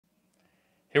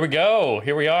Here we go.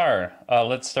 Here we are.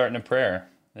 Let's start in a prayer.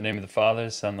 In the name of the Father,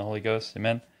 Son, and the Holy Ghost.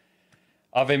 Amen.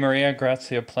 Ave Maria,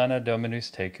 gratia plena Dominus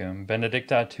tecum,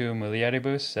 benedicta tu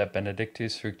mulieribus, et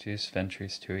benedictus fructus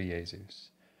ventris tui, Iesus.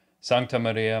 Sancta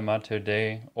Maria, Mater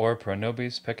Dei, ora pro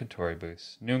nobis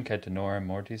peccatoribus, nunc et in hora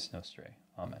mortis nostrae.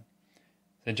 Amen.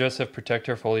 Saint Joseph,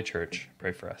 protector of Holy Church,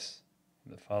 pray for us.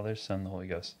 In the Father, Son, and the Holy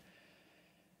Ghost.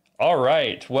 All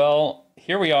right. Well,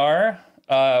 here we are.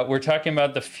 We're talking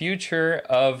about the future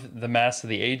of the Mass of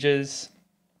the Ages,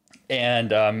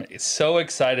 and so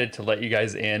excited to let you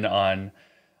guys in on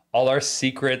all our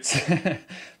secrets,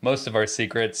 most of our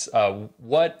secrets.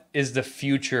 What is the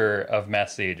future of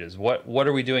Mass of the Ages? What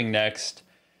are we doing next?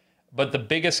 But the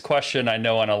biggest question I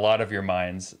know on a lot of your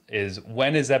minds is,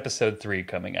 when is episode 3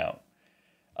 coming out?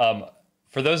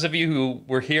 For those of you who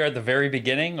were here at the very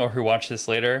beginning or who watch this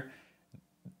later,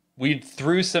 we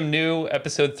threw some new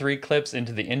episode 3 clips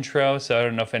into the intro, so I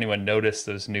don't know if anyone noticed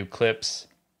those new clips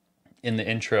in the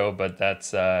intro, but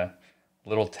that's a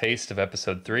little taste of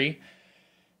episode 3.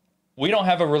 We don't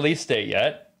have a release date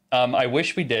yet. I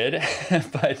wish we did,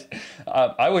 but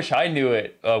I wish I knew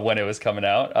it when it was coming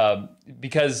out,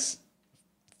 because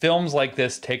films like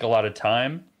this take a lot of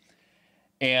time,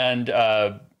 and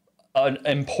an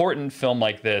important film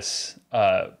like this,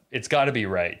 it's got to be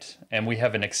right, and we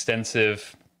have an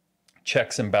extensive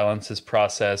checks and balances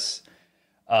process.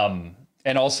 And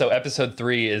also episode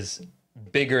 3 is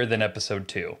bigger than episode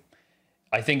 2.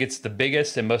 I think it's the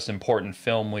biggest and most important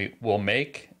film we will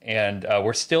make, and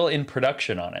we're still in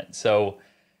production on it. So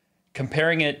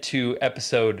comparing it to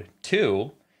episode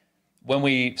 2, when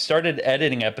we started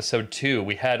editing episode 2,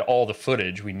 we had all the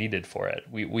footage we needed for it.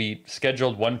 We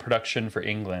scheduled one production for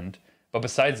England, but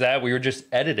besides that, we were just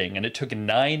editing, and it took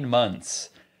 9 months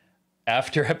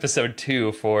after episode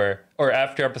 2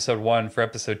 after episode 1 for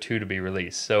episode 2 to be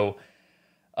released. So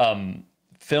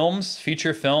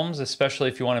feature films, especially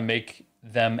if you want to make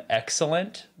them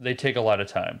excellent, they take a lot of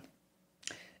time.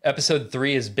 Episode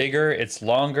 3 is bigger, it's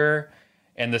longer,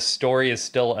 and the story is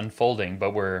still unfolding,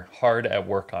 but we're hard at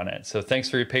work on it. So thanks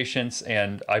for your patience,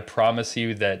 and I promise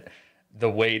you that the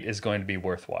wait is going to be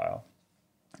worthwhile.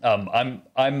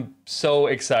 I'm so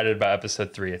excited about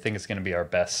episode 3. I think it's going to be our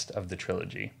best of the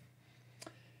trilogy.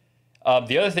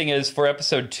 The other thing is, for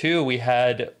episode 2, we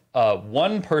had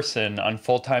one person on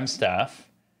full-time staff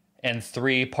and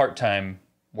 3 part-time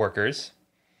workers.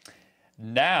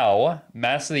 Now,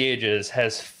 Mass of the Ages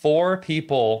has 4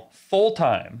 people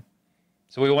full-time.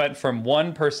 So we went from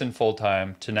 1 person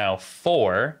full-time to now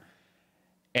 4,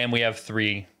 and we have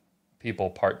 3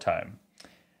 people part-time.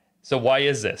 So why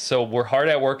is this? So we're hard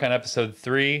at work on episode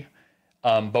 3,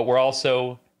 but we're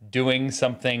also doing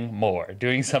something more,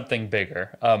 doing something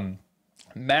bigger.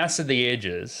 Mass of the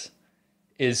Ages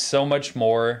is so much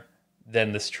more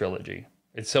than this trilogy.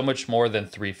 It's so much more than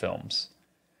 3 films.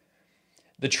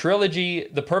 The trilogy,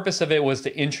 the purpose of it was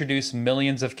to introduce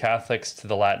millions of Catholics to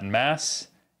the Latin Mass,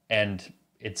 and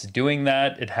it's doing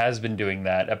that. It has been doing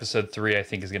that. Episode 3, I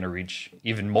think, is going to reach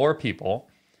even more people.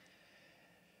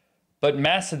 But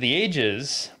Mass of the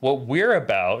Ages, what we're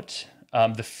about,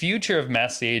 the future of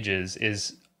Mass of the Ages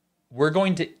is we're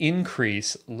going to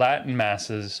increase Latin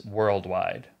Masses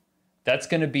worldwide. That's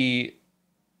going to be,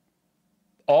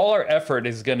 all our effort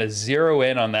is going to zero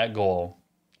in on that goal.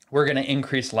 We're going to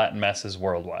increase Latin Masses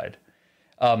worldwide.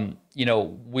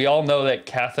 We all know that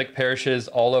Catholic parishes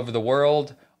all over the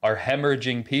world are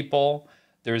hemorrhaging people.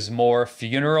 There's more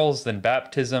funerals than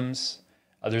baptisms.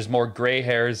 There's more gray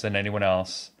hairs than anyone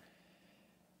else.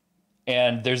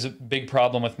 And there's a big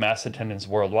problem with Mass attendance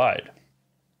worldwide.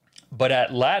 But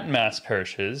at Latin Mass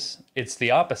parishes, it's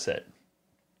the opposite.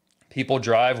 People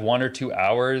drive 1 or 2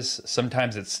 hours.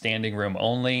 Sometimes it's standing room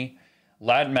only.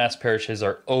 Latin Mass parishes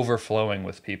are overflowing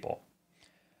with people.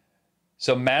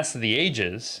 So Mass of the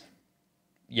Ages,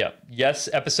 yes,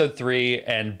 episode 3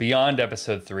 and beyond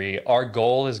episode 3, our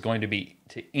goal is going to be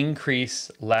to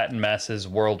increase Latin Masses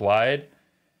worldwide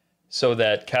so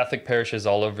that Catholic parishes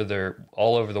all over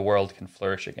the world can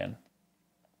flourish again.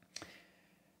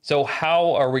 So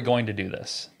how are we going to do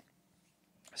this?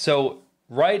 So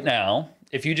right now,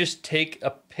 if you just take a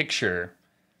picture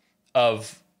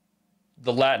of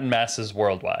the Latin Masses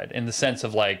worldwide, in the sense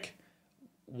of like,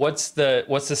 what's the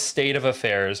state of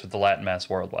affairs with the Latin Mass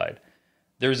worldwide?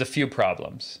 There's a few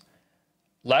problems.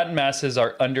 Latin Masses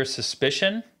are under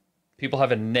suspicion. People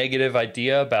have a negative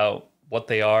idea about what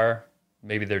they are.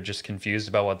 Maybe they're just confused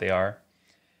about what they are.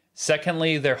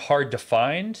 Secondly, they're hard to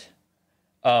find.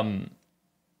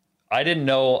 I didn't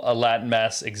know a Latin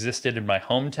Mass existed in my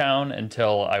hometown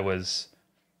until I was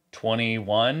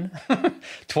 21,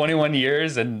 21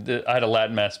 years, and I had a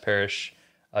Latin Mass parish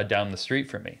down the street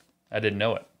from me. I didn't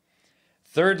know it.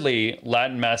 Thirdly,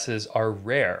 Latin masses are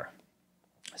rare.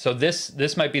 So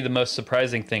this might be the most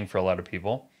surprising thing for a lot of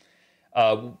people.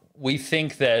 We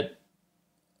think that,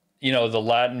 the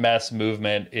Latin mass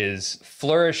movement is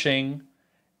flourishing.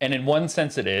 And in one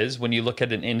sense it is. When you look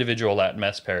at an individual Latin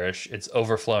mass parish, it's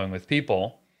overflowing with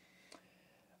people.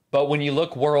 But when you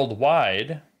look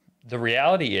worldwide, the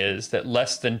reality is that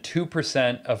less than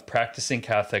 2% of practicing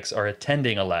Catholics are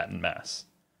attending a Latin mass.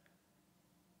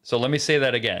 So let me say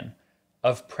that again.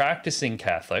 Of practicing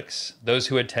Catholics, those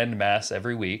who attend mass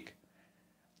every week,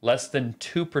 less than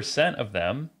 2% of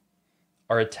them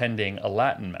are attending a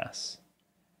Latin mass.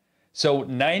 So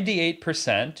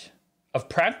 98% of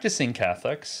practicing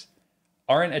Catholics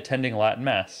aren't attending Latin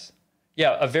mass.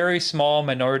 Yeah, a very small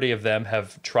minority of them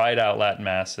have tried out Latin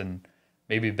mass and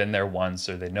maybe been there once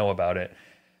or they know about it.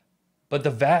 But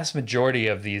the vast majority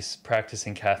of these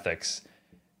practicing Catholics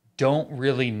don't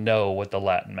really know what the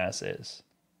Latin mass is.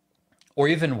 Or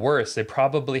even worse, they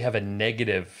probably have a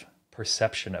negative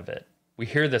perception of it. We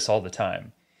hear this all the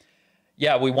time.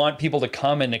 Yeah, we want people to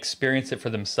come and experience it for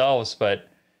themselves, but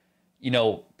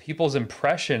people's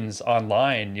impressions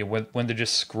online, when they're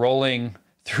just scrolling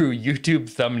through YouTube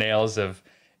thumbnails of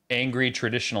angry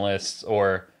traditionalists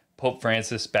or Pope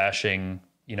Francis bashing,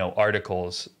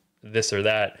 articles, this or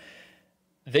that,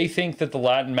 they think that the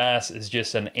Latin Mass is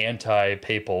just an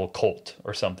anti-papal cult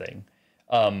or something,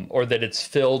 or that it's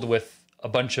filled with a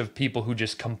bunch of people who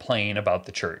just complain about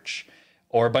the church,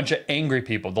 or a bunch of angry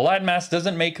people. The Latin Mass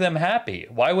doesn't make them happy.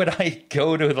 Why would I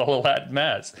go to the Latin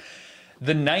Mass?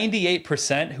 The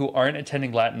 98% who aren't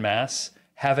attending Latin Mass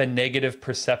have a negative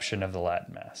perception of the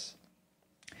Latin Mass.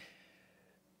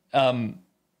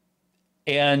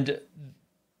 And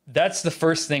that's the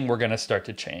first thing we're going to start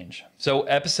to change. So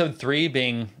episode 3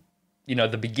 being,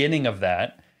 the beginning of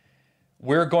that,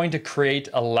 we're going to create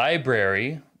a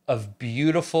library of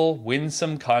beautiful,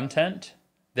 winsome content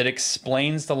that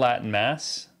explains the Latin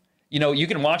Mass. You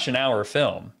can watch an hour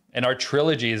film, and our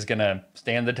trilogy is going to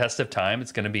stand the test of time.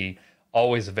 It's going to be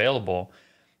always available.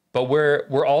 But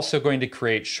we're also going to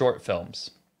create short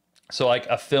films. So like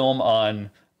a film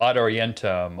on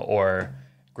Orientem or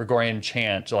Gregorian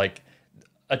Chant, like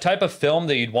a type of film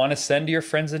that you'd want to send to your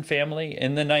friends and family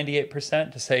in the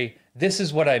 98% to say, this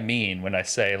is what I mean when I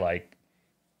say, like,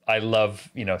 I love,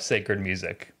 sacred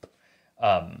music.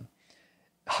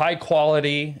 High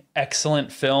quality,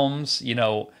 excellent films,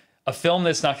 a film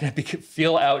that's not going to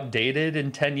feel outdated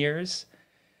in 10 years.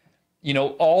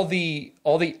 All the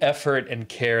effort and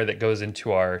care that goes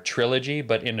into our trilogy,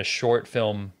 but in a short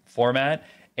film format,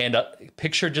 and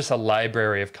picture just a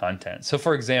library of content. So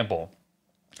for example,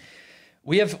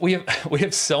 we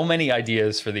have so many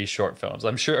ideas for these short films.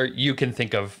 I'm sure you can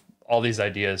think of all these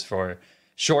ideas for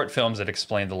short films that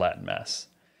explain the Latin Mass.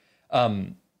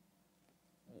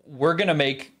 We're going to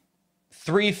make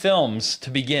 3 films to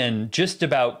begin just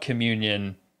about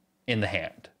communion in the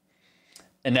hand.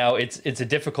 And now it's a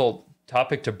difficult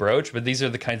topic to broach, but these are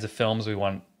the kinds of films we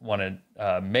want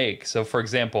to make. So for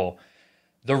example,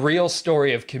 the real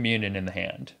story of communion in the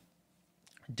hand.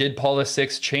 Did Paul VI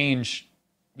change,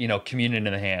 communion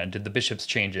in the hand? Did the bishops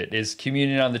change it? Is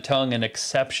communion on the tongue an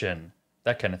exception?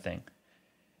 That kind of thing.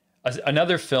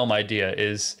 Another film idea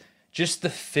is just the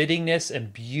fittingness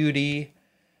and beauty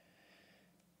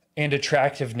and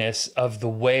attractiveness of the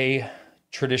way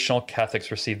traditional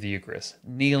Catholics receive the Eucharist,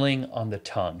 kneeling on the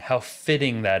tongue. How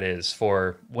fitting that is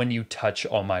for when you touch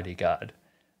Almighty God.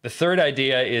 The third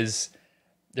idea is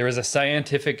there is a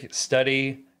scientific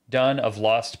study done of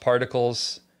lost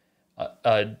particles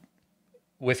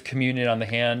with communion on the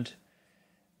hand.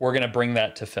 We're going to bring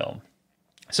that to film.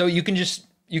 So you can just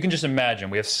imagine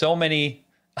we have so many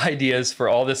ideas for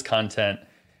all this content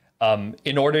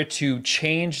in order to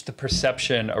change the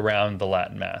perception around the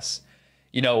Latin Mass.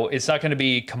 It's not going to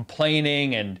be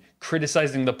complaining and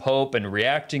criticizing the Pope and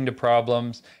reacting to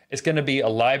problems. It's going to be a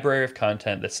library of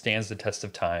content that stands the test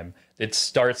of time, that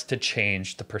starts to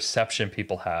change the perception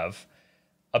people have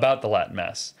about the Latin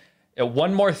Mass.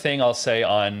 One more thing I'll say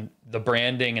on the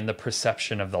branding and the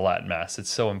perception of the Latin Mass, it's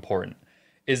so important,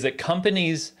 is that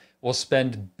companies will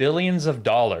spend billions of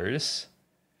dollars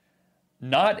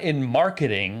not in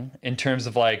marketing in terms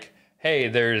of like, hey,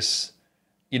 there's,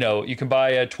 you can buy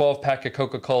a 12-pack of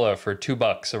Coca-Cola for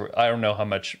 $2, or I don't know how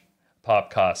much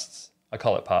pop costs. I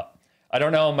call it pop. I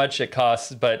don't know how much it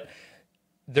costs, but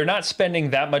they're not spending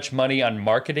that much money on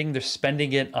marketing. They're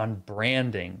spending it on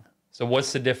branding. So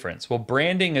what's the difference? Well,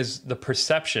 branding is the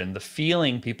perception, the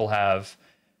feeling people have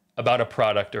about a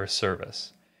product or a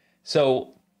service.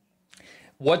 So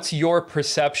what's your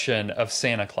perception of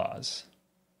Santa Claus?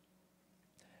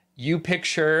 you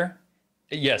picture,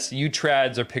 yes, you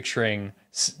trads are picturing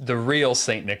the real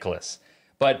St. Nicholas.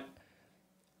 But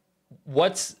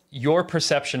what's your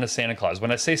perception of Santa Claus?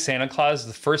 When I say Santa Claus,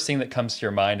 the first thing that comes to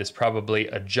your mind is probably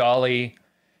a jolly,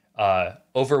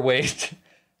 overweight,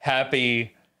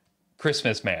 happy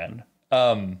Christmas man.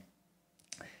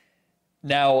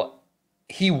 Now,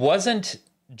 he wasn't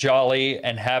jolly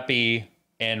and happy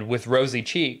and with rosy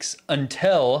cheeks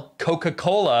until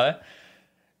Coca-Cola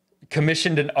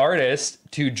commissioned an artist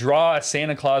to draw a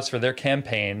Santa Claus for their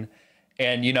campaign.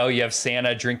 And, you have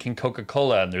Santa drinking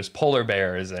Coca-Cola, and there's polar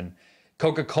bears, and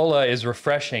Coca-Cola is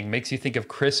refreshing, makes you think of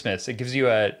Christmas. It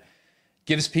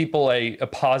gives people a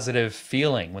positive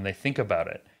feeling when they think about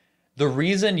it. The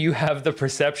reason you have the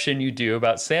perception you do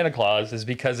about Santa Claus is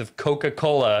because of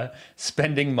Coca-Cola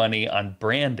spending money on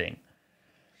branding.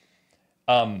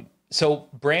 So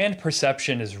brand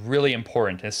perception is really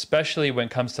important, especially when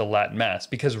it comes to Latin Mass,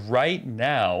 because right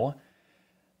now,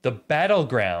 the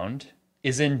battleground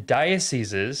is in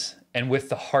dioceses and with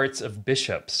the hearts of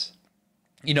bishops.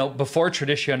 Before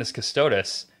Traditionis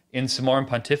Custodes, in Summorum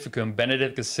Pontificum,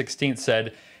 Benedict XVI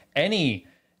said, any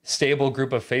stable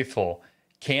group of faithful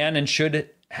can and should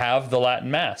have the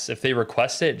Latin Mass. If they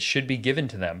request it, it should be given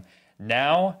to them.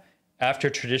 Now, after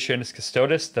Traditionis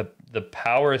Custodes, the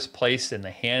power is placed in the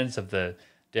hands of the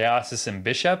diocesan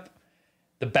bishop.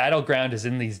 The battleground is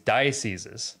in these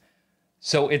dioceses.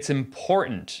 So it's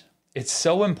important. It's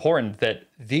so important that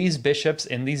these bishops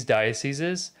in these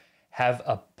dioceses have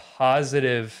a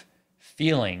positive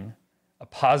feeling, a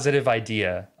positive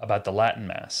idea about the Latin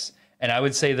Mass. And I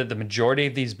would say that the majority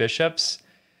of these bishops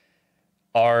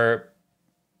are,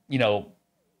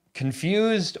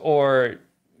 confused or,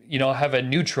 have a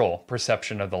neutral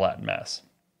perception of the Latin Mass.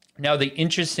 Now, the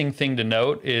interesting thing to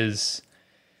note is,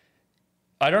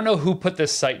 I don't know who put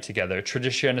this site together,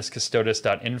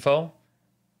 traditioniscustodes.info,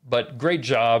 but great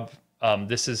job.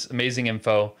 This is amazing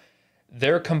info.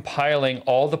 They're compiling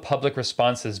all the public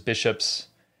responses bishops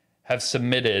have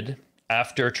submitted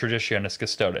after Traditionis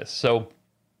Custodes. So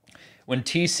when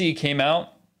TC came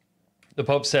out, the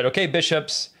Pope said, okay,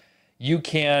 bishops, you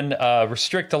can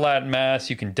restrict the Latin Mass,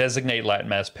 you can designate Latin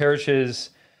Mass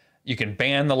parishes, you can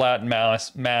ban the Latin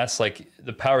Mass, like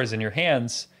the power is in your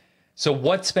hands. So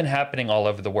what's been happening all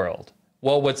over the world?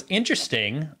 Well, what's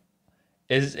interesting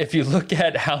is if you look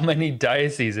at how many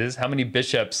dioceses, how many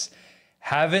bishops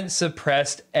haven't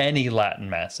suppressed any Latin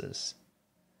Masses.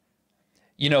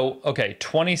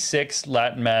 26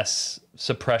 Latin Mass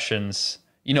suppressions,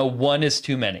 one is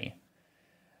too many.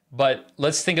 But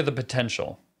let's think of the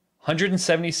potential.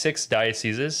 176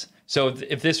 dioceses. So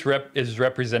if this is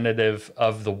representative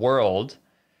of the world,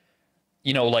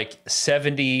 like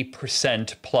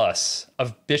 70% plus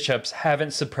of bishops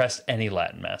haven't suppressed any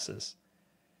Latin Masses.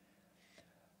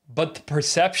 But the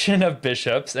perception of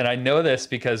bishops, and I know this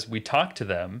because we talk to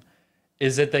them,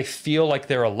 is that they feel like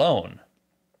they're alone.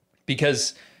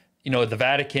 Because, the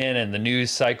Vatican and the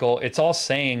news cycle, it's all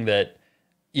saying that,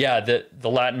 the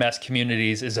Latin Mass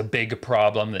communities is a big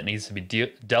problem that needs to be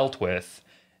dealt with,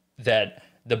 that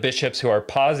the bishops who are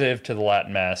positive to the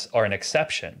Latin Mass are an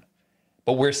exception.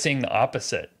 But we're seeing the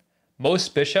opposite.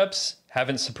 Most bishops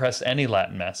haven't suppressed any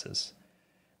Latin Masses.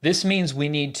 This means we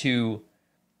need to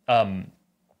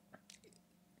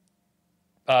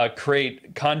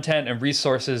create content and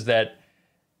resources that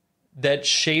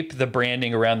shape the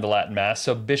branding around the Latin Mass.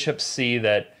 So bishops see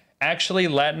that actually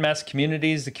Latin Mass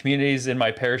communities, the communities in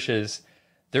my parishes,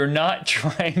 they're not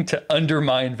trying to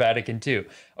undermine Vatican II,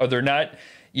 or they're not,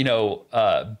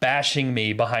 bashing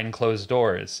me behind closed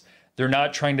doors. They're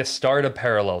not trying to start a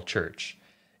parallel church.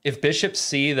 If bishops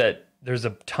see that there's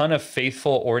a ton of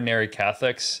faithful ordinary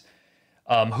Catholics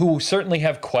who certainly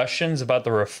have questions about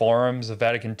the reforms of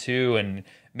Vatican II and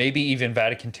maybe even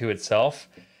Vatican II itself,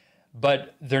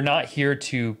 but they're not here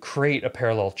to create a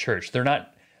parallel church. They're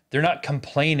not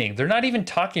complaining. They're not even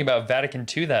talking about Vatican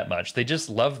II that much. They just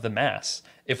love the Mass.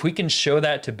 If we can show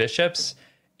that to bishops,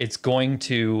 it's going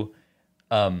to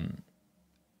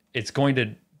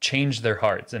change their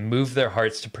hearts and move their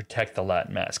hearts to protect the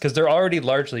Latin Mass, because they're already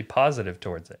largely positive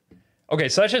towards it. Okay,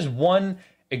 so that's just one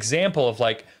example of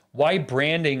why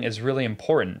branding is really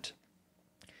important.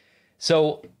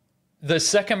 So the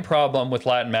second problem with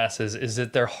Latin Masses is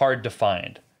that they're hard to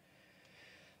find.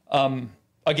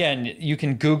 Again, you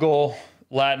can Google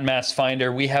Latin Mass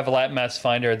Finder. We have a Latin Mass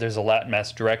Finder. There's a Latin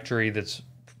Mass directory that's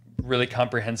really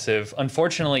comprehensive.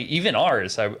 Unfortunately, even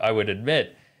ours, I would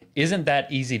admit, isn't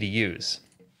that easy to use.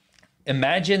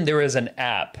 Imagine there is an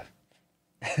app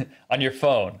on your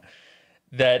phone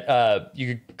that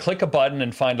you could click a button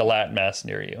and find a Latin Mass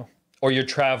near you. Or you're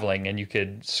traveling and you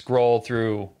could scroll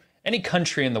through any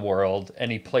country in the world,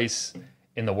 any place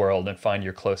in the world, and find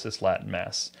your closest Latin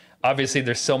Mass. Obviously,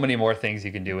 there's so many more things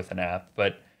you can do with an app,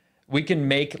 but we can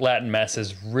make Latin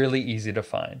Masses really easy to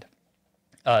find.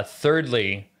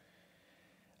 Thirdly,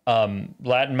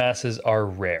 Latin Masses are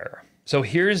rare. So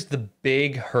here's the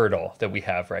big hurdle that we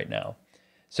have right now.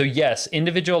 So yes,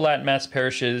 individual Latin Mass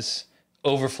parishes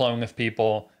overflowing with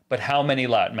people, but how many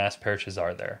Latin Mass parishes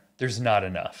are there? There's not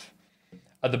enough.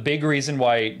 The big reason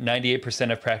why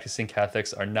 98% of practicing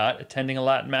Catholics are not attending a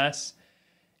Latin Mass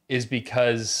is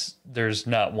because there's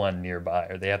not one nearby,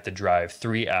 or they have to drive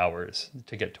 3 hours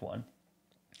to get to one.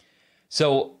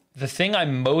 So the thing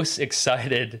I'm most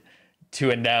excited to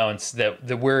announce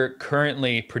that we're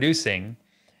currently producing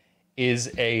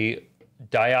is a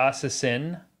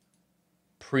diocesan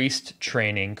priest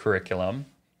training curriculum.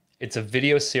 It's a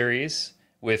video series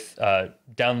with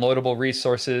downloadable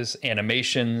resources,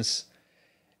 animations,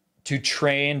 to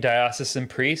train diocesan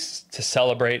priests to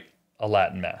celebrate a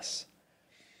Latin Mass.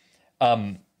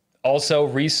 Also,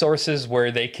 resources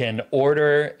where they can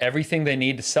order everything they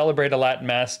need to celebrate a Latin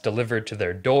Mass delivered to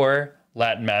their door,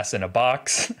 Latin Mass in a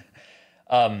box.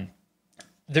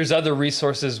 There's other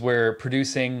resources we're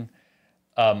producing,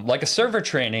 like a server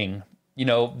training,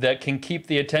 that can keep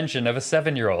the attention of a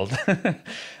 7-year-old.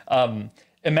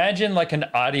 Imagine like an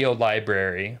audio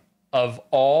library of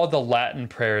all the Latin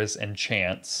prayers and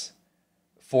chants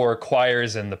for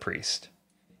choirs and the priest.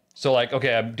 So like,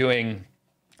 okay, I'm doing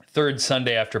third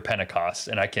Sunday after Pentecost,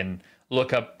 and I can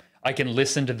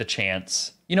listen to the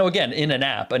chants, again, in an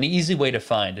app, an easy way to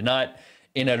find, and not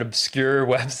in an obscure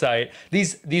website.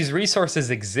 These resources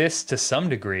exist to some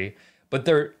degree, but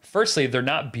firstly, they're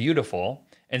not beautiful.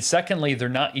 And secondly, they're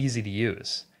not easy to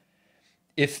use.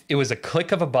 If it was a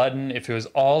click of a button, if it was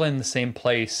all in the same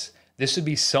place, this would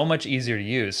be so much easier to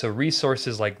use. So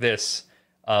resources like this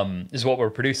is what we're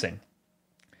producing.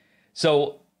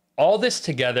 So all this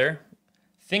together,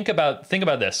 think about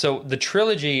this. So the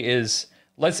trilogy is,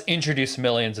 let's introduce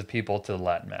millions of people to the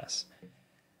Latin Mass.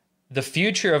 The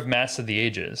future of Mass of the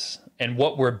Ages and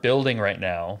what we're building right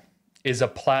now is a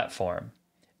platform.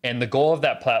 And the goal of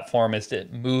that platform is to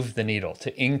move the needle,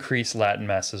 to increase Latin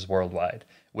Masses worldwide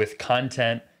with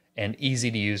content and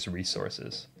easy to use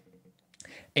resources.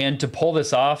 And to pull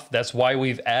this off, that's why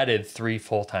we've added 3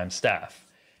 full-time staff.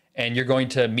 And you're going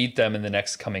to meet them in the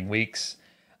next coming weeks.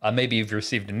 Maybe you've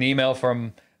received an email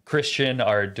from Christian,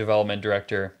 our development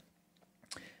director.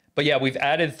 But yeah, we've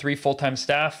added 3 full-time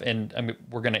staff, and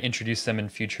we're going to introduce them in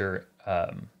future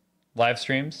live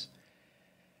streams.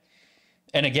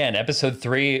 And again, episode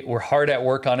 3, we're hard at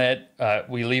work on it.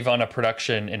 We leave on a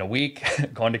production in a week,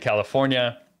 going to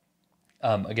California.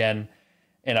 Again,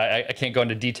 and I can't go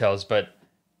into details, but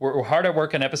we're hard at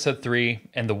work on episode 3,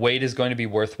 and the wait is going to be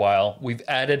worthwhile. We've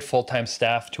added full-time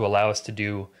staff to allow us to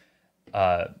do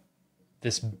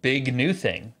this big new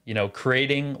thing,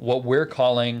 creating what we're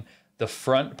calling the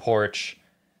front porch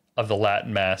of the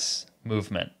Latin Mass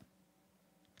movement.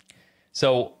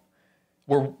 So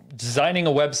we're designing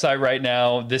a website right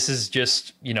now. This is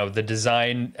just, the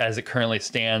design as it currently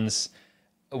stands.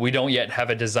 We don't yet have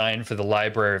a design for the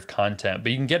library of content,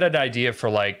 but you can get an idea for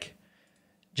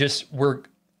we're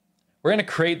going to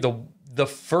create the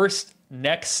first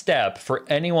next step for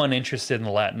anyone interested in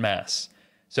the Latin Mass.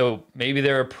 So maybe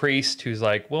they're a priest who's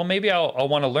like, well, maybe I'll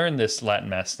want to learn this Latin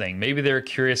Mass thing. Maybe they're a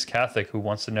curious Catholic who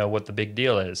wants to know what the big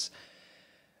deal is.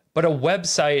 But a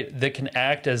website that can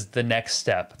act as the next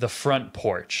step, the front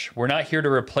porch. We're not here to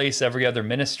replace every other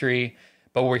ministry,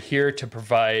 but we're here to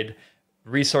provide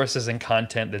resources and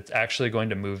content that's actually going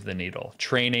to move the needle.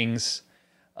 Trainings,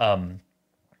 and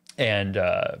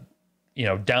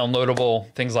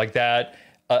downloadable things like that.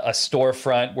 A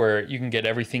storefront where you can get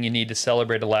everything you need to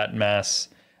celebrate a Latin Mass.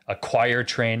 A choir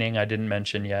training I didn't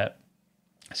mention yet.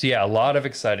 So yeah, a lot of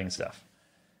exciting stuff.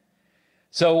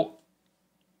 So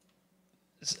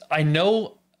I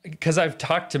know, because I've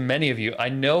talked to many of you, I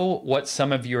know what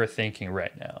some of you are thinking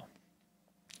right now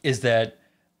is that,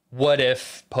 what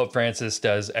if Pope Francis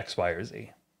does X, Y, or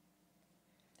Z?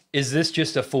 Is this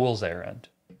just a fool's errand?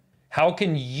 How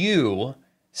can you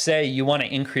say you want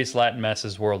to increase Latin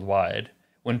Masses worldwide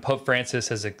when Pope Francis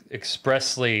has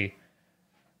expressly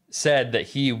said that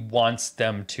he wants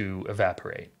them to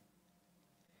evaporate?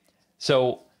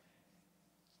 So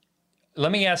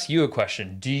let me ask you a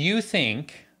question. Do you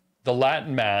think the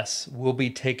Latin Mass will be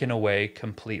taken away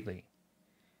completely?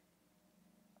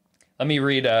 Let me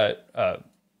read a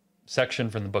section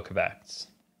from the book of Acts,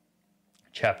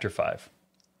 chapter 5.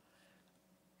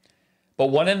 But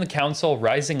one in the council,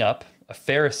 rising up, a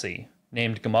Pharisee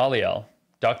named Gamaliel,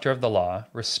 doctor of the law,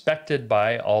 respected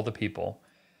by all the people,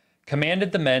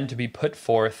 commanded the men to be put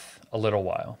forth a little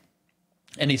while.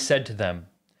 And he said to them,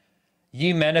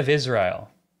 Ye men of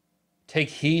Israel, take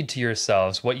heed to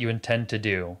yourselves what you intend to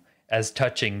do as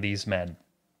touching these men.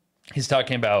 He's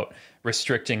talking about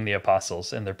restricting the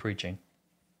apostles in their preaching.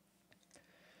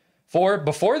 For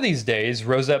before these days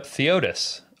rose up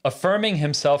Theodas, affirming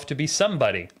himself to be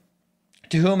somebody,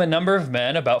 to whom a number of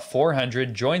men, about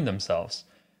 400, joined themselves.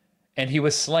 And he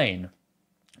was slain,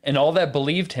 and all that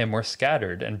believed him were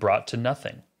scattered and brought to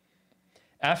nothing.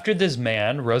 After this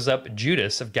man rose up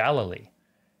Judas of Galilee,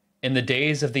 in the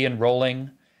days of the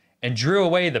enrolling, and drew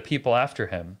away the people after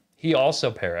him. He also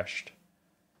perished.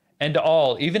 And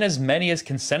all, even as many as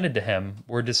consented to him,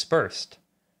 were dispersed.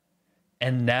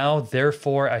 And now,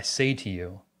 therefore, I say to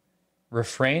you,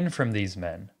 refrain from these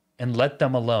men, and let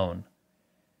them alone.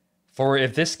 For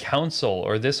if this counsel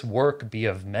or this work be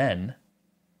of men,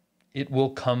 it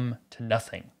will come to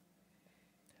nothing.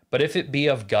 But if it be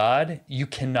of God, you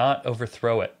cannot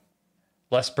overthrow it,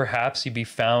 lest perhaps you be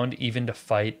found even to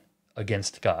fight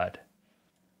against God.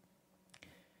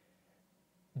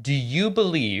 Do you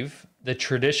believe the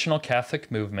traditional Catholic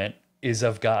movement is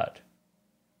of God?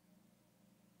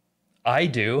 I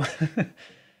do.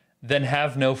 Then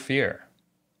have no fear.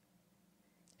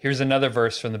 Here's another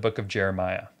verse from the book of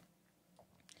Jeremiah.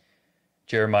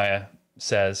 Jeremiah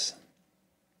says,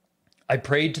 I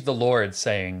prayed to the Lord,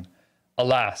 saying,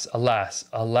 Alas, alas,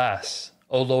 alas,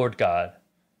 O Lord God,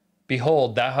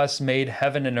 behold, thou hast made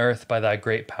heaven and earth by thy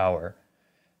great power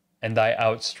and thy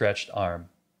outstretched arm.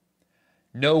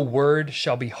 No word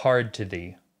shall be hard to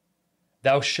thee.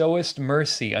 Thou showest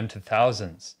mercy unto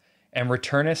thousands, and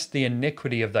returnest the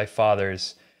iniquity of the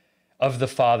fathers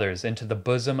into the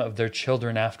bosom of their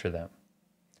children after them.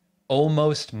 O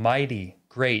most mighty,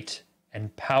 great,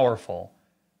 and powerful,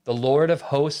 the Lord of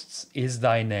hosts is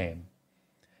thy name.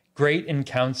 Great in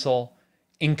counsel,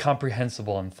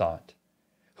 incomprehensible in thought,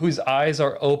 whose eyes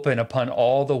are open upon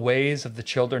all the ways of the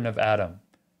children of Adam,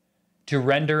 to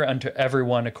render unto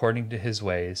everyone according to his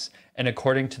ways, and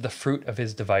according to the fruit of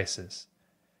his devices,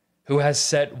 who has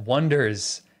set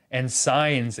wonders and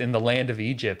signs in the land of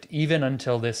Egypt, even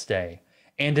until this day,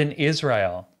 and in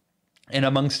Israel, and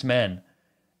amongst men,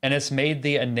 and has made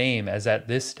thee a name as at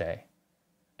this day,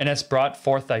 and hast brought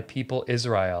forth thy people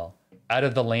Israel out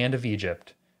of the land of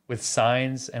Egypt, with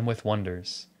signs and with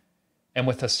wonders, and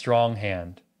with a strong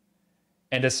hand,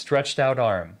 and a stretched out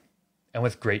arm, and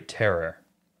with great terror.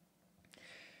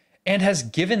 And has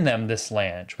given them this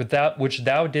land, which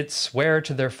thou didst swear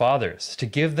to their fathers, to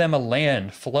give them a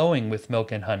land flowing with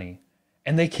milk and honey.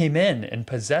 And they came in and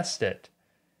possessed it.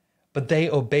 But they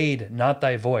obeyed not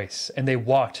thy voice, and they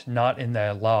walked not in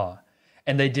thy law.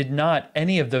 And they did not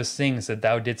any of those things that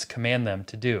thou didst command them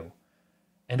to do.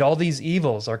 And all these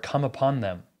evils are come upon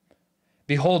them.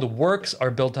 Behold, works are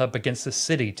built up against the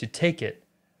city to take it.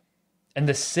 And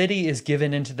the city is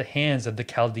given into the hands of the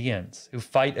Chaldeans, who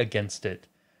fight against it,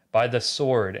 by the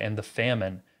sword and the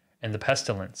famine and the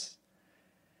pestilence.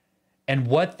 And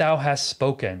what thou hast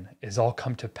spoken is all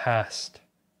come to pass,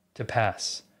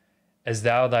 as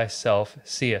thou thyself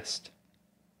seest.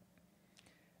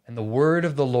 And the word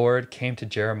of the Lord came to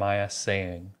Jeremiah,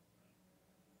 saying,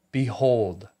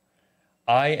 Behold,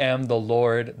 I am the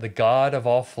Lord, the God of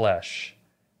all flesh.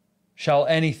 Shall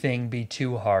anything be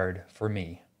too hard for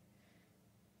me?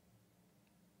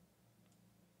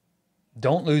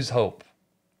 Don't lose hope.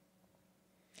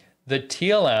 The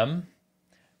TLM,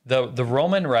 the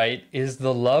Roman Rite, is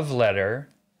the love letter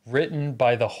written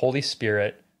by the Holy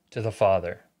Spirit to the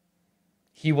Father.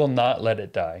 He will not let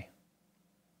it die.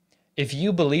 If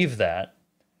you believe that,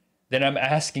 then I'm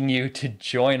asking you to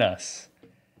join us.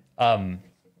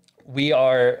 We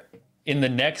are, in the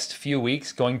next few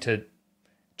weeks, going to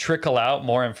trickle out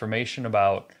more information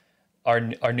about our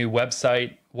new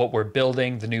website, what we're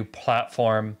building, the new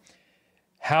platform,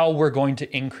 how we're going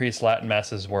to increase Latin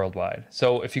Masses worldwide.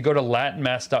 So if you go to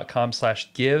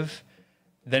latinmass.com/give,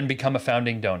 then become a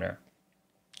founding donor.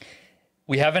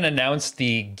 We haven't announced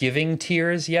the giving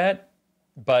tiers yet,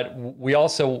 but we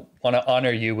also want to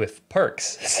honor you with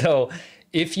perks. So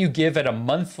if you give at a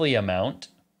monthly amount,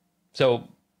 so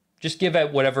just give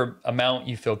at whatever amount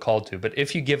you feel called to, but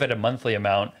if you give at a monthly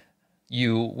amount,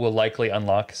 you will likely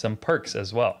unlock some perks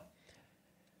as well.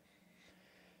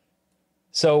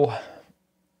 So,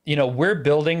 you know, we're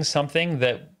building something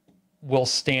that will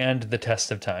stand the test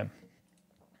of time.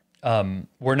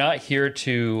 We're not here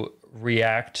to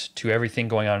react to everything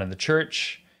going on in the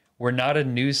church. We're not a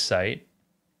news site.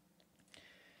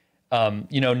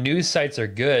 News sites are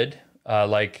good,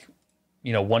 like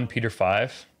 1 Peter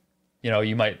 5.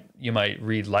 You might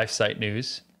read LifeSite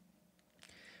News.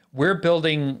 We're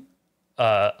building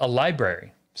a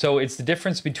library. So it's the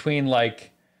difference between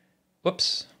like,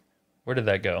 whoops, where did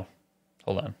that go?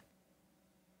 Hold on.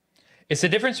 It's the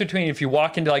difference between if you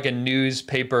walk into like a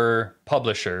newspaper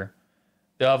publisher,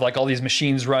 they'll have like all these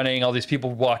machines running, all these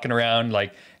people walking around,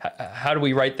 like how do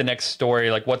we write the next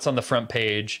story? Like what's on the front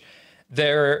page?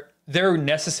 They're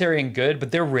necessary and good,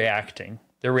 but they're reacting.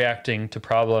 They're reacting to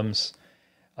problems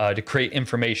to create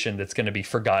information that's going to be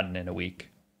forgotten in a week.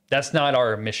 That's not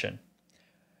our mission.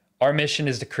 Our mission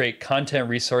is to create content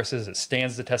resources that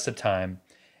stands the test of time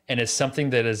and is something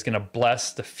that is going to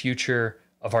bless the future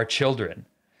of our children.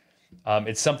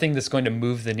 It's something that's going to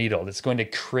move the needle. That's going to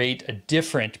create a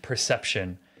different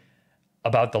perception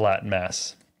about the Latin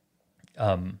Mass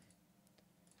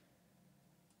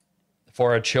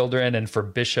for our children and for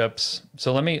bishops.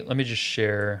 So let me just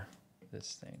share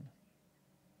this thing.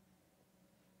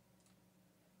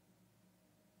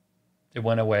 It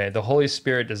went away. The Holy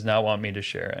Spirit does not want me to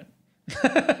share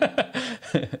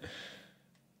it.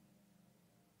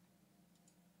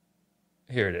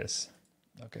 Here it is.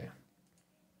 Okay.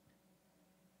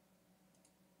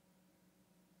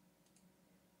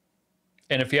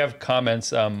 And if you have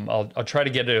comments, I'll try to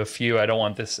get to a few. I don't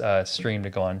want this stream to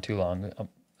go on too long.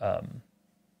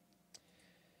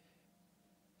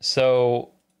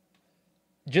 So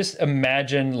just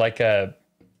imagine like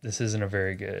this isn't a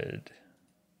very good,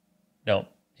 no,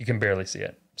 you can barely see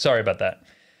it. Sorry about that.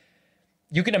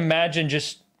 You can imagine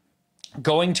just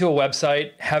going to a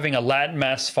website, having a Latin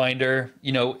Mass finder,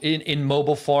 in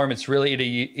mobile form. It's really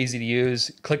easy to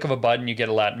use. Click of a button, you get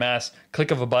a Latin Mass. Click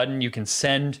of a button, you can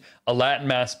send a Latin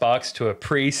Mass box to a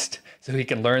priest so he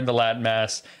can learn the Latin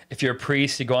Mass. If you're a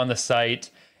priest, you go on the site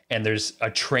and there's a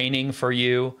training for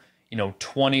you,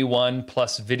 21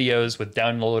 plus videos with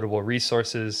downloadable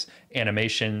resources,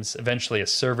 animations, eventually a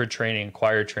server training,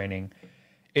 choir training.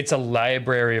 It's a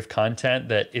library of content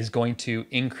that is going to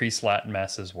increase Latin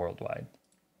Masses worldwide.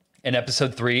 And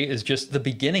episode 3 is just the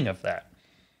beginning of that.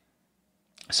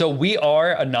 So we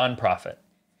are a nonprofit.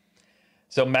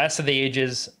 So Mass of the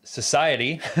Ages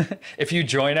Society, if you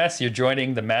join us, you're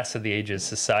joining the Mass of the Ages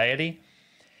Society,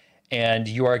 and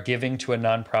you are giving to a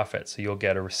nonprofit. So you'll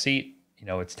get a receipt,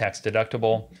 it's tax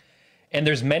deductible. And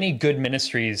there's many good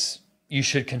ministries you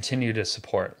should continue to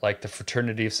support, like the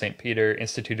Fraternity of St. Peter,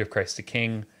 Institute of Christ the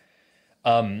King.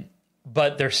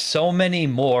 But there's so many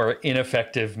more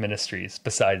ineffective ministries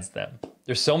besides them.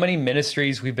 There's so many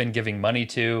ministries we've been giving money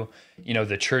to,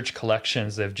 the church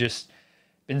collections have just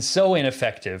been so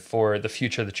ineffective for the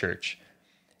future of the church.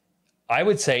 I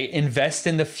would say invest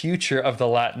in the future of the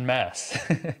Latin Mass.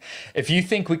 If you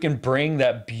think we can bring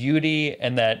that beauty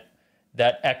and that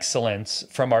excellence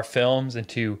from our films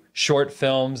into short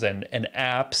films and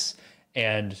apps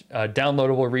and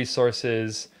downloadable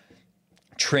resources,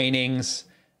 trainings,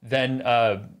 then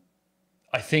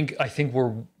I think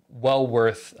we're well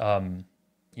worth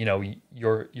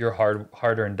your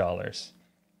hard-earned dollars.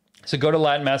 So go to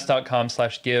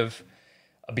latinmass.com/give,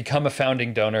 become a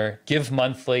founding donor, give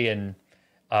monthly, and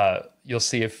you'll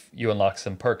see if you unlock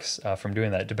some perks from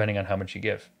doing that, depending on how much you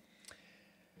give.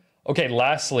 Okay,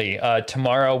 lastly,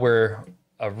 tomorrow we're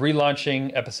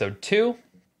relaunching episode 2.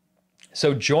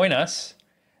 So join us.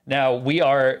 Now we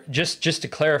are, just to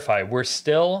clarify, we're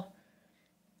still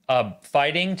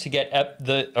fighting to get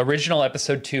the original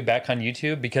episode 2 back on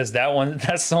YouTube, because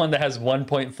that's the one that has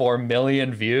 1.4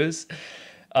 million views.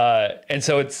 And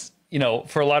so it's,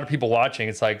 for a lot of people watching,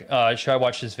 it's like, should I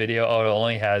watch this video? Oh, it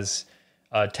only has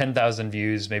 10,000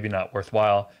 views, maybe not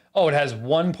worthwhile. Oh, it has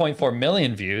 1.4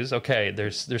 million views. Okay,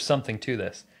 there's something to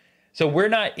this. So we're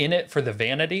not in it for the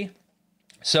vanity.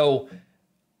 So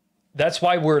that's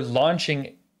why we're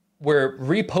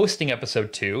reposting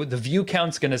episode 2. The view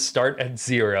count's going to start at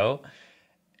 0.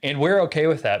 And we're okay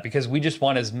with that because we just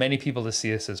want as many people to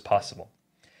see this as possible.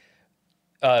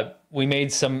 We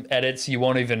made some edits you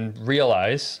won't even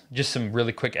realize, just some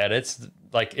really quick edits.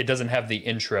 Like it doesn't have the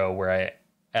intro where I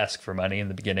ask for money in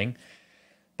the beginning.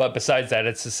 But besides that,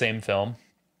 it's the same film.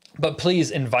 But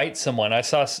please invite someone. I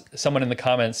saw someone in the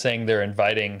comments saying they're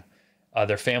inviting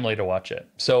their family to watch it.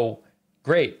 So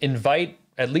great. Invite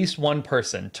at least one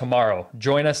person tomorrow.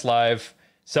 Join us live.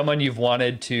 Someone you've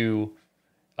wanted to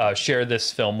share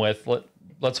this film with.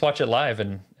 Let's watch it live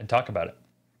and talk about it.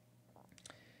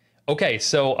 Okay,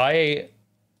 so I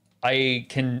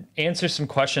can answer some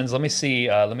questions. Let me see.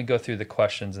 Let me go through the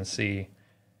questions and see.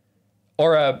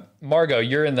 Or Margot,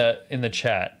 you're in the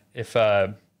chat. If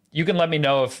you can let me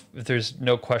know if there's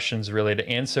no questions really to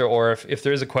answer, or if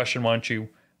there is a question, why don't you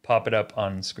pop it up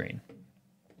on screen?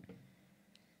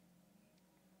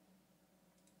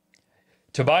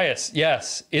 Tobias,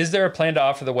 yes. Is there a plan to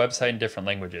offer the website in different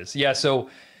languages? Yeah, so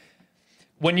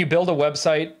when you build a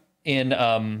website in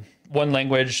one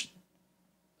language,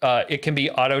 it can be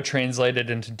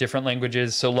auto-translated into different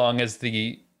languages so long as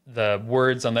the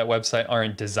words on that website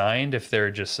aren't designed, if they're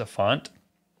just a font.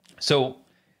 So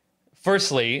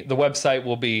firstly, the website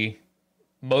will be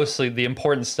mostly the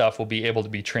important stuff will be able to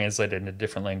be translated into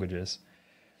different languages.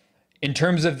 In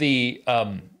terms of the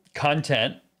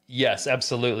content, yes,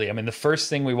 absolutely. I mean, the first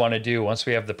thing we want to do once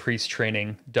we have the priest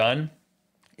training done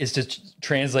is to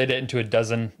translate it into a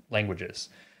dozen languages.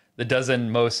 The dozen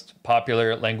most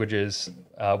popular languages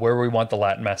where we want the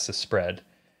Latin Mass to spread.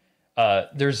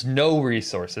 There's no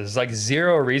resources, like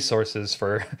zero resources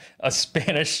for a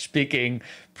Spanish-speaking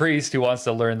priest who wants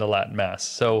to learn the Latin Mass.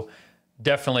 So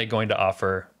definitely going to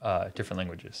offer different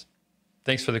languages.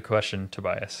 Thanks for the question,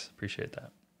 Tobias. Appreciate that.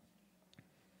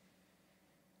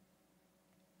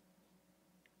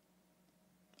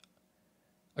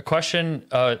 A question,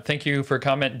 thank you for a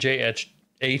comment,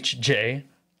 JHJ.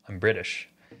 I'm British.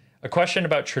 A question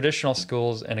about traditional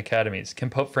schools and academies. Can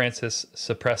Pope Francis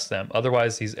suppress them?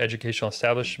 Otherwise, these educational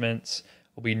establishments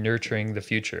will be nurturing the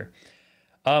future.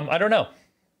 I don't know.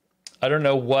 I don't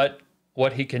know what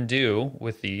he can do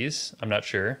with these. I'm not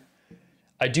sure.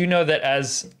 I do know that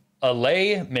as a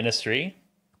lay ministry,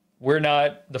 we're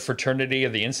not the fraternity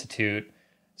of the Institute,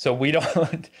 so we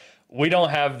don't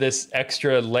have this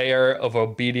extra layer of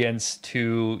obedience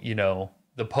to,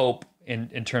 the Pope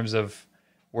in terms of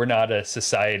we're not a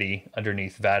society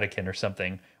underneath Vatican or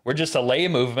something. We're just a lay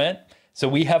movement, so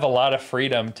we have a lot of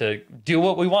freedom to do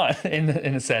what we want in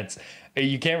a sense.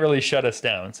 You can't really shut us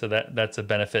down, so that's a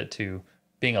benefit to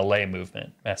being a lay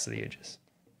movement, Mass of the Ages.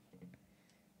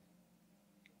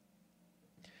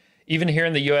 Even here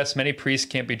in the U.S., many priests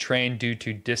can't be trained due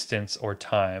to distance or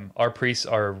time. Our priests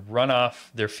are run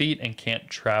off their feet and can't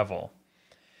travel.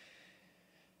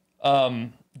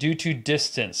 Due to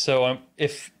distance. So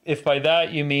if by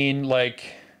that you mean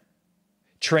like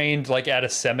trained like at a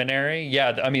seminary,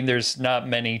 yeah, I mean, there's not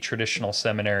many traditional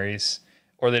seminaries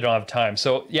or they don't have time.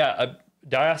 So yeah,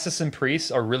 diocesan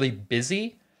priests are really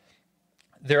busy.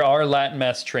 There are Latin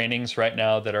Mass trainings right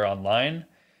now that are online.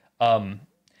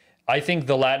 I think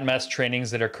the Latin Mass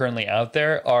trainings that are currently out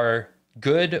there are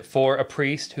good for a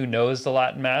priest who knows the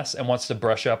Latin Mass and wants to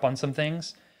brush up on some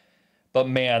things. But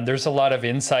man, there's a lot of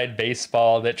inside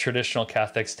baseball that traditional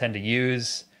Catholics tend to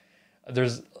use.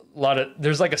 There's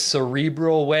like a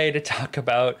cerebral way to talk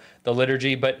about the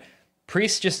liturgy, but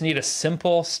priests just need a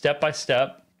simple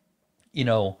step-by-step,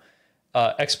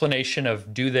 explanation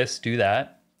of do this, do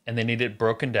that, and they need it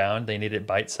broken down. They need it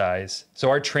bite-sized. So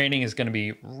our training is going to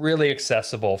be really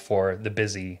accessible for the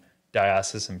busy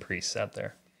diocesan priests out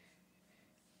there.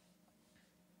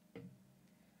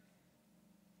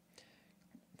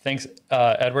 Thanks,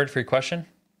 Edward, for your question.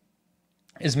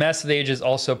 Is Mass of the Ages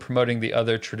also promoting the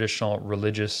other traditional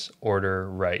religious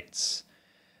order rites?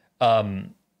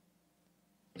 So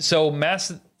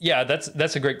Mass, yeah,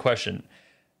 that's a great question.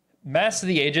 Mass of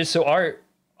the Ages. So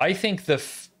I think the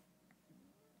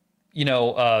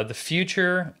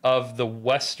future of the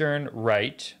Western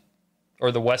rite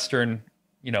or the Western,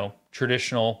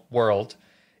 traditional world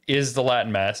is the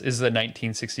Latin Mass, is the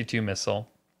 1962 Missal.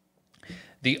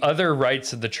 The other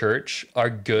rites of the church are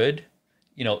good,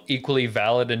 equally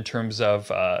valid in terms of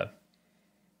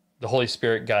the Holy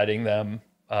Spirit guiding them,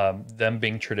 them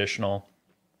being traditional.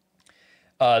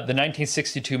 The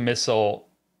 1962 Missal,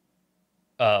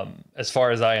 as far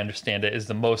as I understand it, is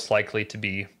the most likely to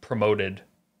be promoted,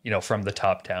 from the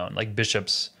top down, like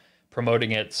bishops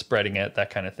promoting it, spreading it,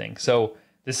 that kind of thing. So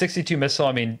the 62 Missal,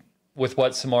 I mean, with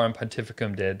what Summorum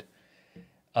Pontificum did,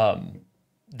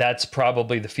 that's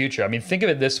probably the future. I mean, think of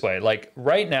it this way. Like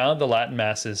right now, the Latin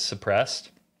Mass is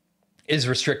suppressed, is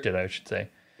restricted, I should say.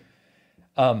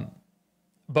 But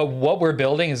what we're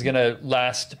building is going to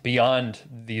last beyond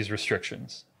these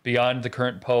restrictions, beyond the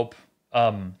current Pope,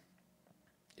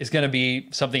 is going to be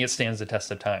something that stands the test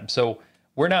of time. So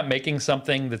we're not making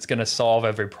something that's going to solve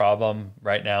every problem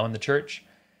right now in the church,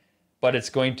 but it's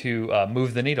going to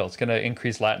move the needle. It's going to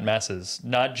increase Latin Masses,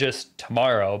 not just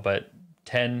tomorrow, but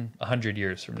 10, 100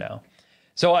 years from now.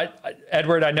 So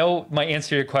Edward, I know my answer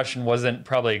to your question wasn't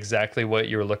probably exactly what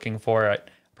you were looking for. I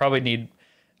probably need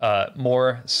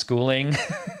more schooling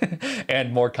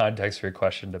and more context for your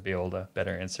question to be able to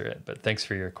better answer it. But thanks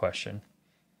for your question.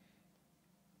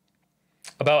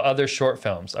 About other short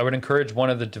films, I would encourage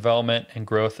one of the development and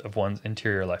growth of one's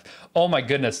interior life. Oh my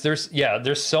goodness,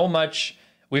 there's so much.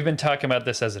 We've been talking about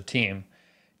this as a team.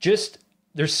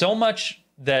 There's so much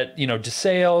that, De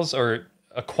Sales or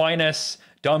Aquinas,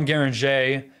 Dom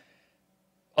Guéranger,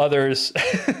 others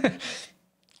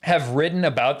have written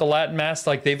about the Latin Mass.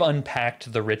 Like they've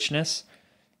unpacked the richness.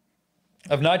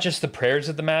 of not just the prayers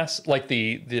of the Mass, like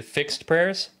the fixed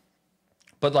prayers,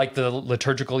 but like the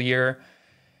liturgical year.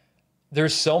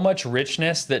 There's so much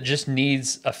richness that just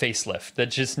needs a facelift,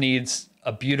 that just needs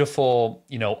a beautiful,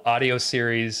 audio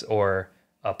series or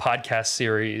a podcast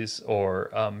series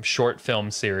or short film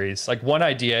series. Like one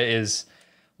idea is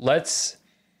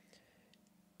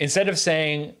instead of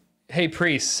saying, hey,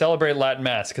 priests, celebrate Latin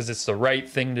Mass because it's the right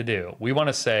thing to do, we want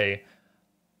to say,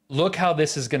 look how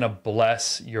this is going to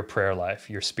bless your prayer life,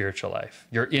 your spiritual life,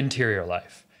 your interior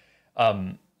life.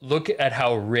 Look at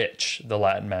how rich the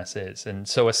Latin Mass is. And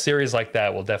so a series like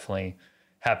that will definitely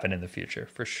happen in the future,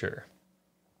 for sure.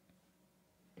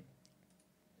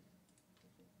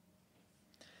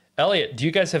 Elliot, do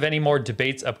you guys have any more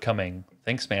debates upcoming?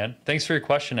 Thanks, man. Thanks for your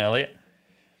question, Elliot.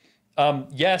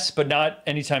 Yes, but not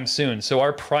anytime soon. So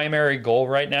our primary goal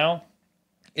right now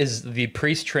is the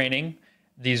priest training,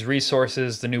 these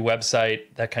resources, the new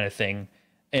website, that kind of thing.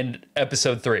 And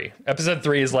episode 3. Episode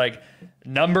 3 is like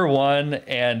number 1,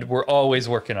 and we're always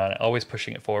working on it, always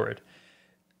pushing it forward.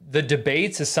 The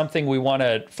debates is something we want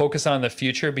to focus on in the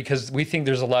future because we think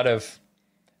there's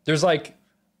like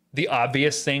the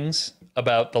obvious things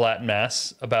about the Latin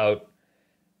Mass, about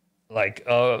like,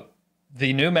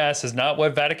 the new Mass is not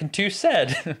what Vatican II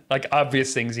said, like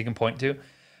obvious things you can point to.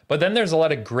 But then there's a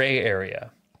lot of gray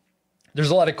area. There's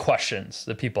a lot of questions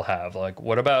that people have, like,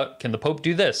 what about, can the Pope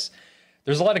do this?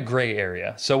 There's a lot of gray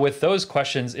area. So with those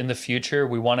questions in the future,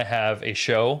 we want to have a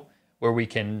show where we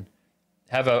can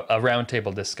have a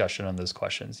roundtable discussion on those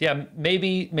questions. Yeah,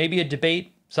 maybe a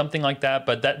debate, something like that,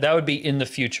 but that would be in the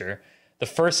future. The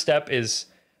first step is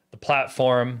the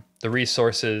platform, the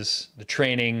resources, the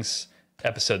trainings,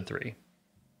 episode 3.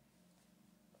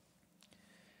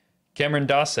 Cameron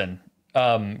Dawson.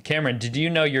 Cameron, did you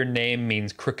know your name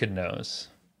means crooked nose?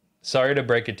 Sorry to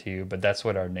break it to you, but that's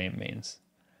what our name means.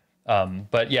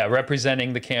 But yeah,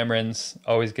 representing the Camerons.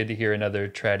 Always good to hear another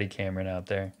traddy Cameron out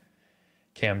there.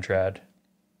 Camtrad.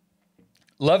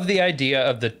 Love the idea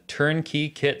of the turnkey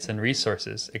kits and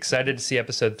resources. Excited to see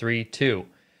episode 3 too.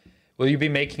 Will you be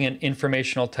making an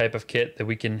informational type of kit that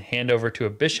we can hand over to a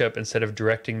bishop instead of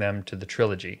directing them to the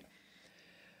trilogy?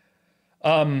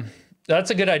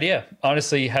 That's a good idea.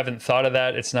 Honestly, haven't thought of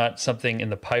that. It's not something in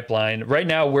the pipeline. Right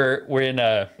now we're in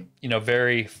a,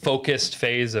 very focused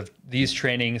phase of these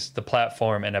trainings, the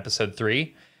platform, and episode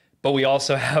 3. But we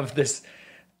also have this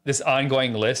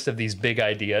ongoing list of these big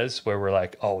ideas where we're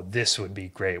like, oh, this would be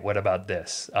great. What about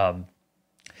this?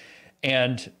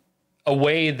 And a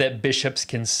way that bishops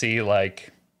can see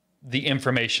like the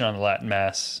information on the Latin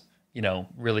Mass,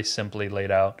 really simply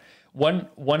laid out. One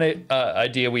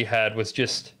idea we had was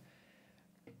just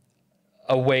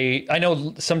a way, I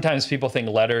know sometimes people think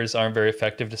letters aren't very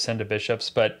effective to send to bishops,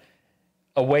 but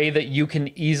a way that you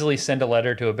can easily send a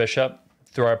letter to a bishop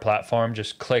through our platform,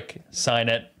 just click, sign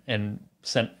it, and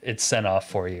it's sent off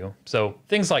for you. So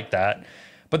things like that.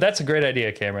 But that's a great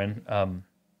idea, Cameron.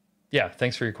 Yeah,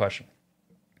 thanks for your question.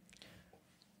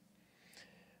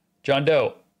 John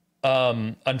Doe.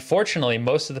 Unfortunately,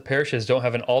 most of the parishes don't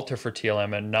have an altar for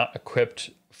TLM and not equipped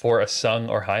for a sung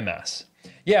or high mass.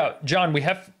 Yeah, John, we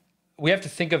have to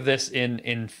think of this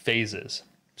in phases.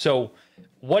 So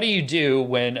what do you do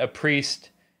when a priest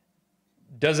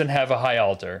doesn't have a high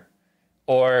altar,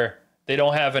 or they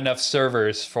don't have enough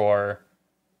servers for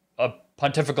a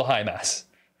pontifical high mass?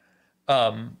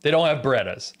 They don't have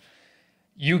berettas.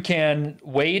 You can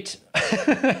wait,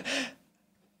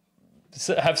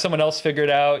 have someone else figure it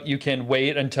out. You can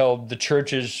wait until the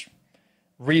church is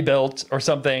rebuilt or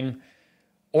something.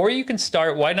 Or you can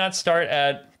start, why not start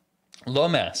at low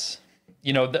mass?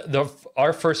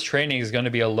 Our first training is going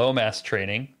to be a low mass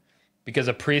training because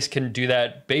a priest can do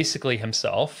that basically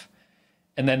himself.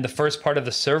 And then the first part of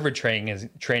the server training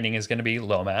is going to be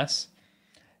low mass.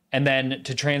 And then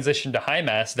to transition to high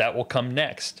mass, that will come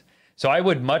next. So I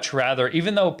would much rather,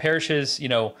 even though parishes,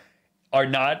 are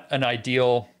not an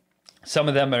ideal, some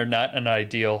of them are not an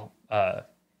ideal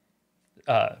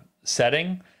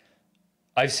setting.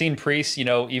 I've seen priests,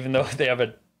 even though they have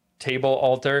a table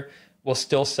altar, will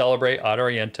still celebrate ad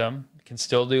Orientem, can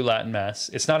still do Latin Mass.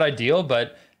 It's not ideal,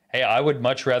 but hey, I would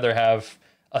much rather have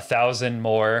 1,000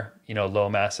 more, low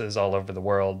masses all over the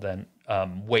world than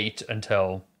wait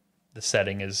until the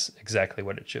setting is exactly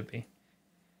what it should be.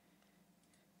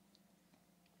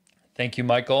 Thank you,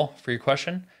 Michael, for your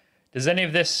question. Does any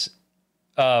of this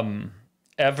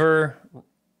ever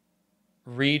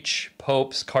reach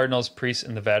popes, cardinals, priests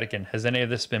in the Vatican? Has any of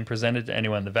this been presented to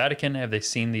anyone in the Vatican? Have they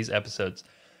seen these episodes?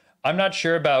 I'm not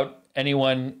sure about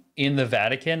anyone in the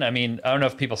Vatican. I mean, I don't know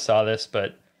if people saw this,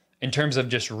 but in terms of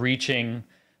just reaching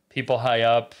people high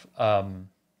up,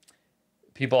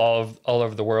 people all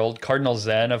over the world. Cardinal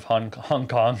Zen of Hong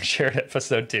Kong shared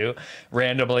episode 2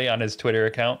 randomly on his Twitter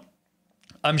account.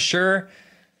 I'm sure,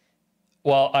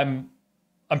 well, I'm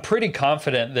pretty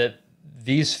confident that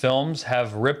these films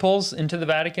have ripples into the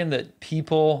Vatican, that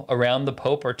people around the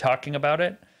Pope are talking about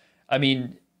it. I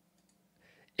mean,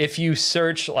 if you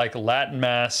search like Latin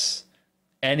Mass,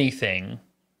 anything,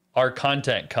 our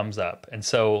content comes up. And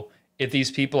so if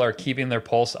these people are keeping their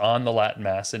pulse on the Latin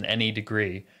Mass in any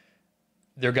degree,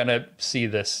 they're going to see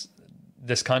this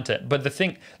content. But the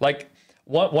thing, like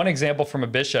one example from a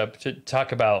bishop to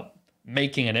talk about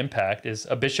making an impact is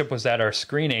a bishop was at our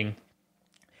screening.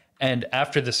 And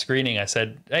after the screening, I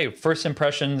said, hey, first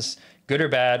impressions, good or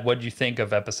bad, what did you think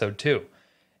of episode 2?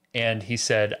 And he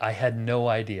said, I had no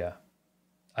idea.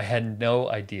 I had no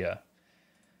idea.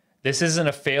 This isn't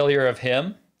a failure of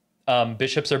him.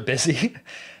 Bishops are busy.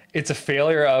 It's a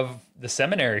failure of the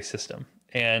seminary system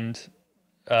and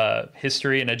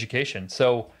history and education.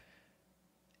 So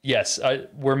yes,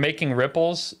 we're making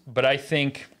ripples, but I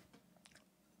think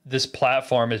this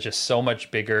platform is just so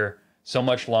much bigger, so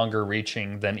much longer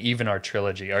reaching than even our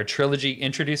trilogy. Our trilogy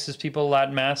introduces people to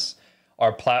Latin Mass.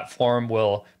 Our platform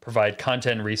will provide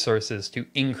content and resources to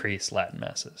increase Latin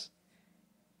Masses.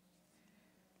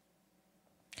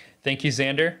 Thank you,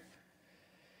 Xander.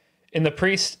 In the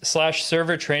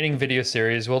priest/server training video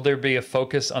series, will there be a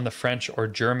focus on the French or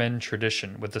German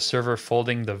tradition, with the server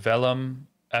folding the vellum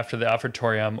after the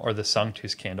offertorium or the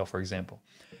Sanctus candle, for example?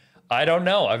 I don't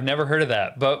know. I've never heard of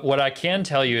that. But what I can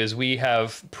tell you is we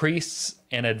have priests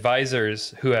and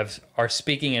advisors who are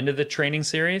speaking into the training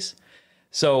series.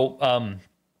 So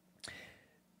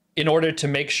in order to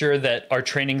make sure that our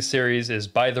training series is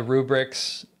by the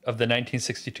rubrics of the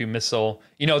 1962 Missal,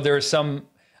 there are some,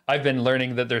 I've been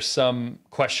learning that there's some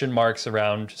question marks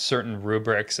around certain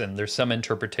rubrics, and there's some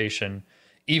interpretation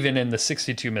even in the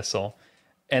 62 Missal,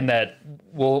 and that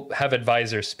we'll have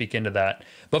advisors speak into that.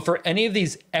 But for any of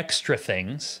these extra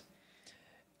things,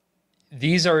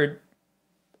 these are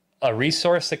a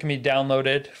resource that can be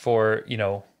downloaded for,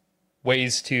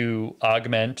 ways to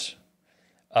augment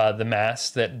the Mass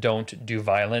that don't do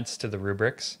violence to the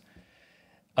rubrics.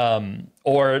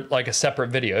 Or like a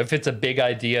separate video. If it's a big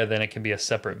idea, then it can be a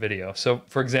separate video. So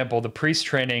for example, the priest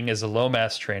training is a low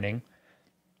Mass training.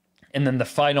 And then the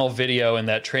final video in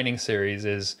that training series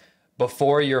is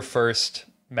before your first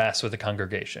Mass with the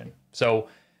congregation. So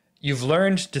you've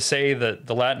learned to say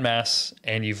the Latin Mass,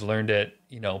 and you've learned it,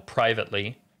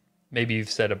 privately. Maybe you've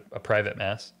said a private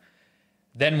Mass.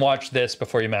 Then watch this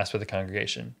before you Mass with the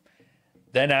congregation.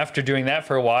 Then after doing that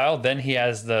for a while, then he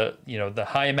has the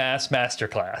High Mass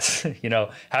Masterclass,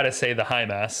 how to say the High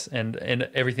Mass and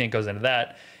everything that goes into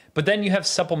that. But then you have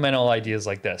supplemental ideas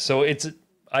like this. So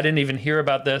I didn't even hear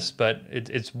about this, but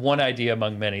it's one idea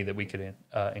among many that we could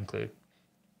include.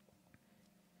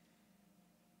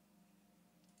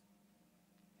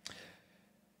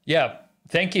 Yeah,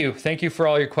 thank you. Thank you for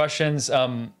all your questions.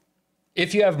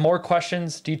 If you have more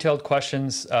questions, detailed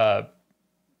questions, add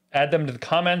them to the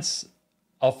comments.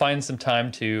 I'll find some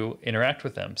time to interact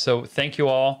with them. So thank you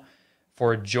all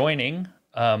for joining.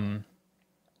 I'm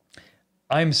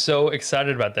so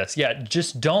excited about this. Yeah,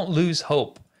 just don't lose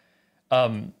hope.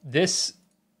 It's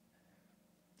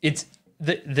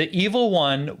the evil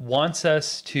one wants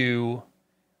us to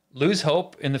lose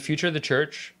hope in the future of the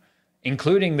church,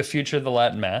 including the future of the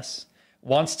Latin Mass,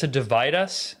 wants to divide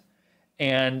us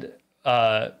and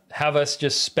have us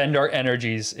just spend our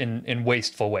energies in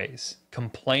wasteful ways,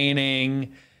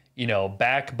 complaining,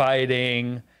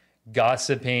 backbiting,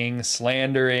 gossiping,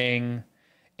 slandering,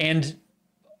 and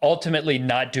ultimately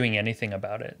not doing anything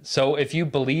about it. So if you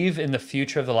believe in the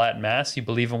future of the Latin Mass, you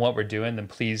believe in what we're doing, then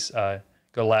please go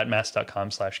to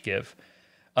latinmass.com/give.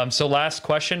 So last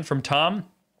question from Tom.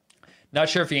 Not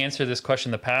sure if you answered this question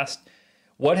in the past.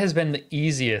 What has been the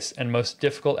easiest and most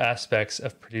difficult aspects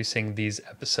of producing these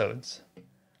episodes?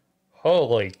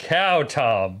 Holy cow,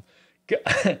 Tom.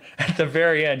 At the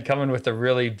very end, coming with a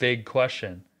really big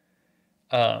question.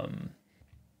 I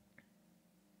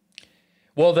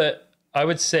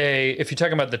would say, if you're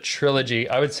talking about the trilogy,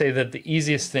 I would say that the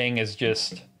easiest thing is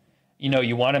just,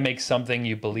 you want to make something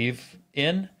you believe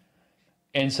in.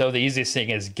 And so the easiest thing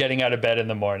is getting out of bed in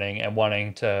the morning and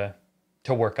wanting to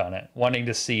work on it, wanting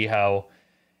to see how,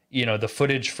 the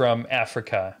footage from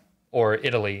Africa or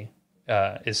Italy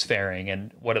is faring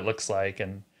and what it looks like.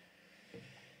 And,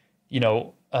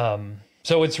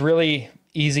 so it's really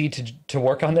easy to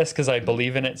work on this because I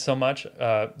believe in it so much.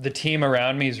 The team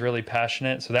around me is really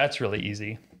passionate, so that's really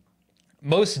easy.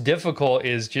 Most difficult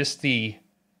is just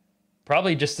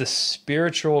probably just the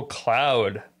spiritual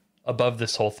cloud above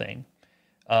this whole thing.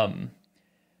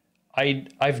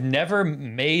 I've never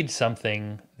made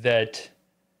something that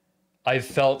I've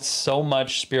felt so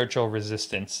much spiritual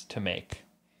resistance to make.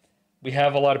 We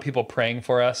have a lot of people praying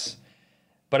for us,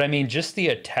 but I mean, just the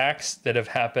attacks that have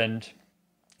happened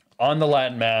on the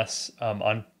Latin Mass,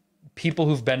 on people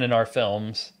who've been in our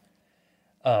films,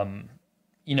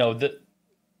 the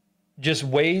just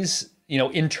ways,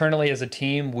 internally as a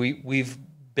team, we've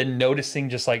been noticing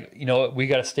just like, we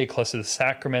got to stay close to the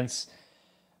sacraments.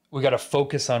 We got to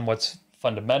focus on what's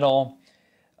fundamental,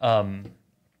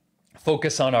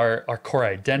 focus on our core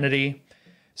identity.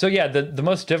 So yeah, the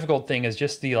most difficult thing is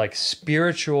just the like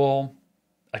spiritual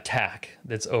attack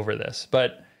that's over this.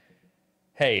 But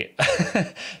hey,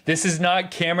 this is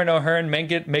not Cameron O'Hearn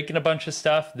making a bunch of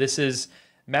stuff. This is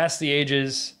Mass the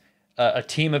Ages, a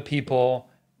team of people.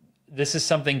 This is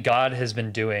something God has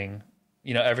been doing,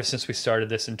 ever since we started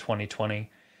this in 2020.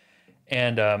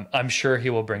 And I'm sure he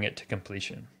will bring it to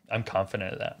completion. I'm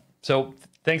confident of that. So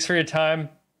thanks for your time.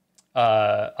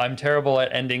 I'm terrible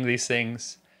at ending these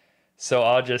things. So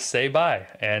I'll just say bye,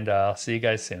 and I'll see you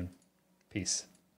guys soon. Peace.